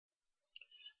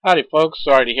Howdy folks,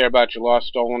 sorry to hear about your lost,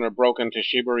 stolen, or broken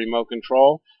Toshiba remote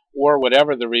control, or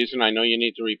whatever the reason. I know you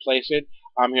need to replace it.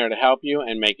 I'm here to help you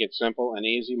and make it simple and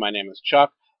easy. My name is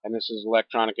Chuck, and this is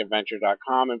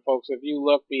electronicadventure.com. And folks, if you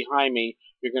look behind me,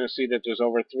 you're going to see that there's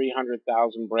over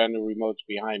 300,000 brand new remotes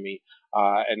behind me,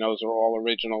 and those are all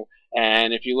original.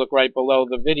 And if you look right below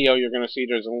the video, you're going to see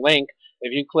there's a link.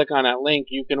 If you click on that link,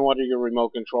 you can order your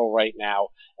remote control right now.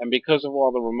 And because of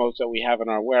all the remotes that we have in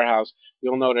our warehouse,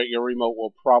 you'll know that your remote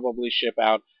will probably ship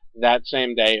out that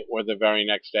same day or the very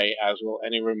next day, as will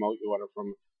any remote you order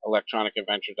from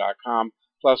electronicadventure.com.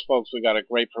 Plus, folks, we got a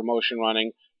great promotion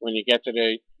running. When you get to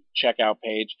the checkout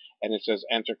page and it says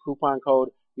enter coupon code,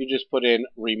 you just put in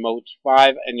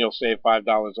remote5 and you'll save $5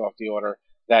 off the order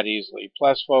that easily.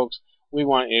 Plus, folks, we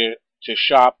want you to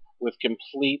shop with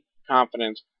complete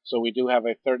confidence. So we do have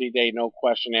a 30-day no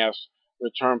question asked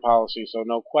return policy. So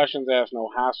no questions asked, no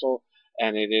hassle,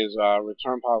 and it is a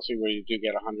return policy where you do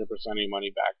get 100% of your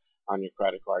money back on your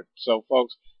credit card. So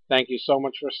folks, thank you so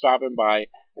much for stopping by,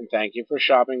 and thank you for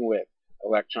shopping with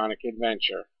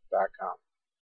electronicadventure.com.